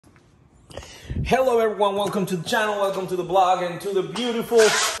Hello everyone, welcome to the channel, welcome to the blog, and to the beautiful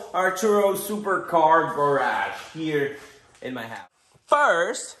Arturo Supercar Garage here in my house.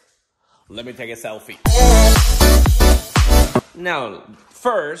 First, let me take a selfie. Now,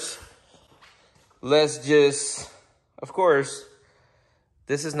 first, let's just, of course,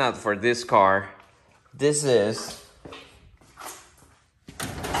 this is not for this car. This is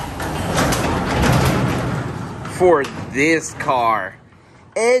for this car.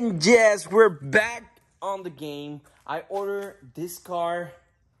 And yes, we're back on the game. I ordered this car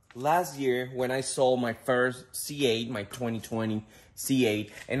last year when I sold my first C8, my 2020 C8.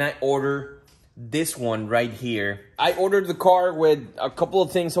 And I ordered this one right here. I ordered the car with a couple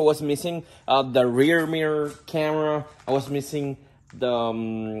of things I was missing. The rear mirror camera. I was missing the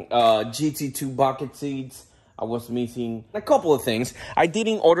GT2 bucket seats. I was missing a couple of things. I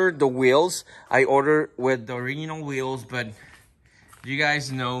didn't order the wheels. I ordered with the original wheels, but you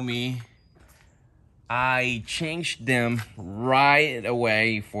guys know me. I changed them right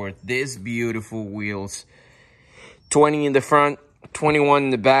away for this beautiful wheels. 20 in the front, 21 in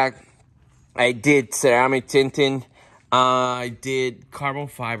the back. I did ceramic tinting. I did carbon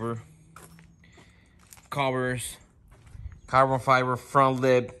fiber covers, carbon fiber front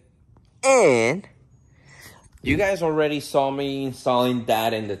lip, and you guys already saw me installing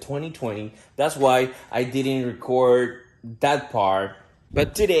that in the 2020. That's why I didn't record that part.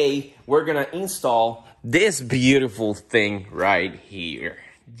 But today, we're gonna install this beautiful thing right here.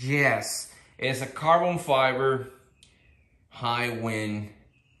 Yes, it's a carbon fiber high wind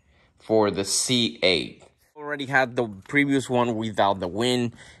for the C8. Already had the previous one without the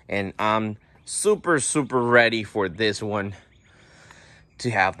wind, and I'm super ready for this one to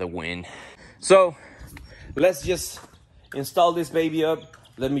have the wind. So, let's just install this baby up.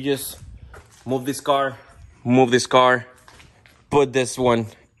 Let me just move this car, put this one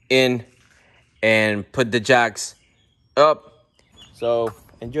in, and put the jacks up. So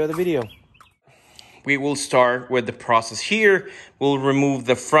enjoy the video. We will start with the process here. We'll remove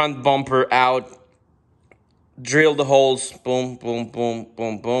the front bumper out, drill the holes, boom, boom, boom,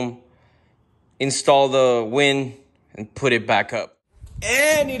 boom, boom. Install the wind and put it back up.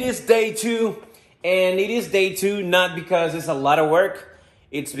 And it is day two. And it is day two, not because it's a lot of work.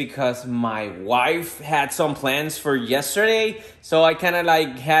 It's because my wife had some plans for yesterday. So I kind of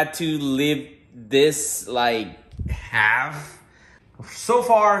like had to leave this like half. So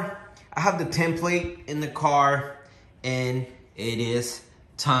far, I have the template in the car. And it is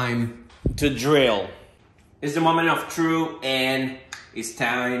time to drill. It's the moment of truth. And it's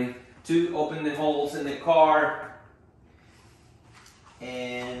time to open the holes in the car.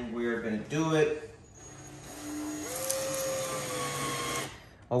 And we're going to do it.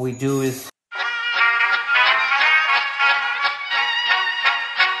 All we do is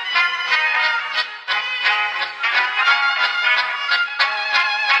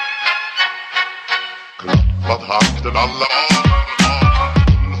klappat hakten alla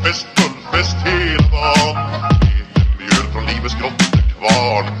Fullfest hela dagen Egen mjöl från livets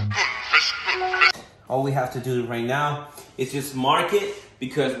grottekvarn Fullfest all we have to do right now is just mark it,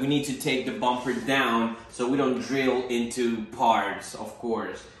 because we need to take the bumper down so we don't drill into parts, of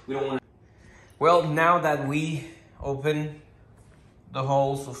course. We don't want to. Well, now that we open the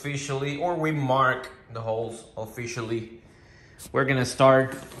holes officially, or we mark the holes officially, we're gonna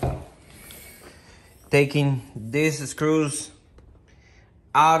start taking these screws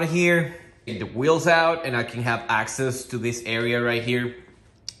out of here, get the wheels out, and I can have access to this area right here.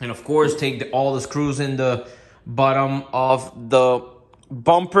 And of course, take all the screws in the bottom of the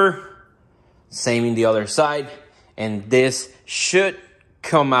bumper, same in the other side, and this should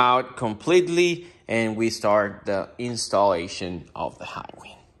come out completely, and we start the installation of the high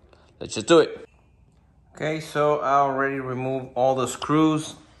wind. Let's just do it. Okay, so I already removed all the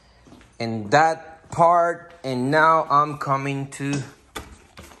screws in that part, and now I'm coming to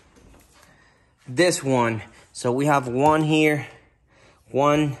this one. So we have one here,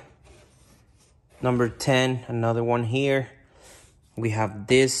 one number 10, another one here. We have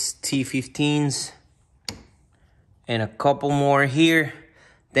this T15s and a couple more here.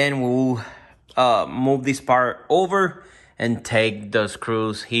 Then we'll move this part over and take the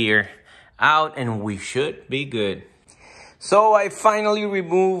screws here out, and we should be good. So I finally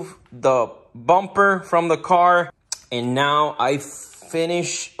removed the bumper from the car, and now I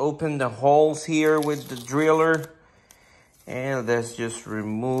open the holes here with the driller, and let's just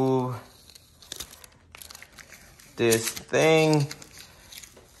remove this thing.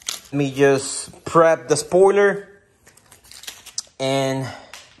 Let me just prep the spoiler and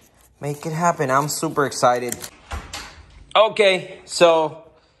make it happen. I'm super excited. Okay, so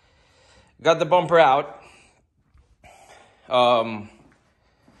got the bumper out.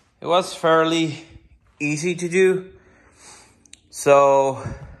 It was fairly easy to do. So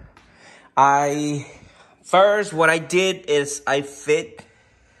what I did is I fit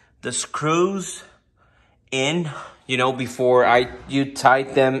the screws in, you know, before you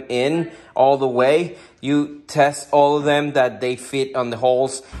tied them in all the way. You test all of them that they fit on the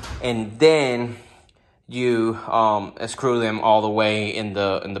holes, and then you screw them all the way in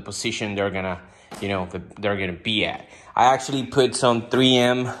the position they're gonna, you know, they're gonna be at. I actually put some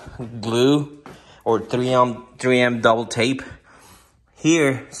 3M glue or 3M double tape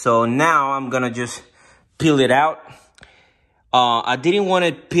here. So now I'm gonna just peel it out. I didn't want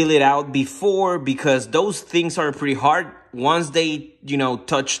to peel it out before because those things are pretty hard. Once they, you know,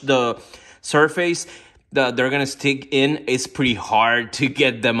 touch the surface, they're gonna stick in. It's pretty hard to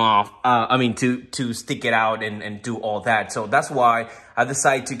get them off. I mean, to stick it out and do all that. So that's why I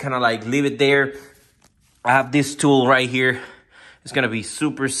decided to kind of like leave it there. I have this tool right here. It's gonna be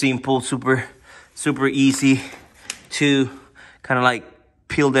super simple, super easy to kind of like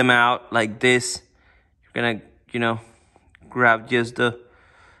peel them out like this. You're gonna, you know, grab just the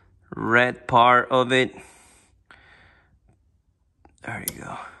red part of it. There you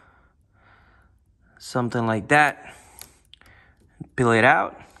go. Something like that. Peel it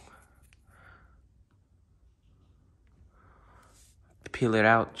out. Peel it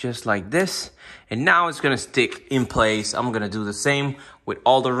out just like this. And now it's gonna stick in place. I'm gonna do the same with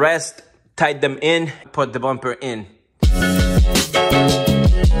all the rest. Tied them in, put the bumper in.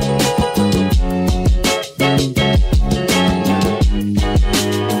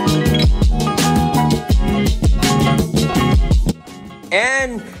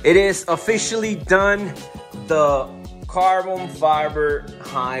 And it is officially done. The carbon fiber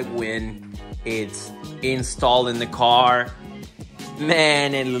high wind, it's installed in the car.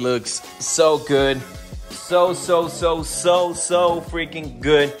 Man, it looks so good. So freaking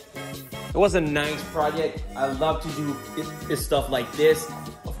good. It was a nice project. I love to do stuff like this.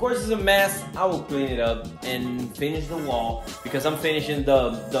 Of course, it's a mess. I will clean it up and finish the wall because I'm finishing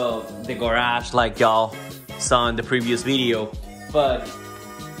the garage like y'all saw in the previous video. But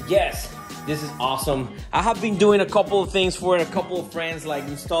yes, this is awesome. I have been doing a couple of things for a couple of friends, like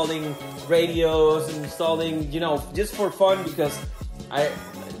installing radios and installing, you know, just for fun, because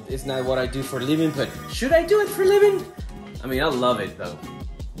it's not what I do for a living, but should I do it for a living? I mean, I love it though.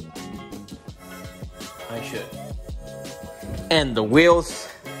 I should. And the wheels,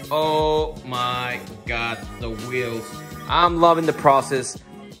 oh my God, the wheels. I'm loving the process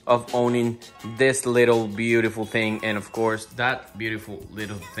of owning this little beautiful thing, and of course that beautiful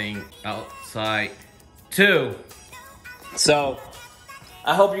little thing outside too. So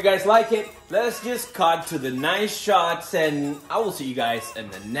I hope you guys like it. Let's just cut to the nice shots, and I will see you guys in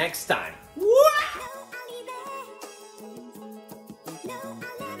the next time. Woo!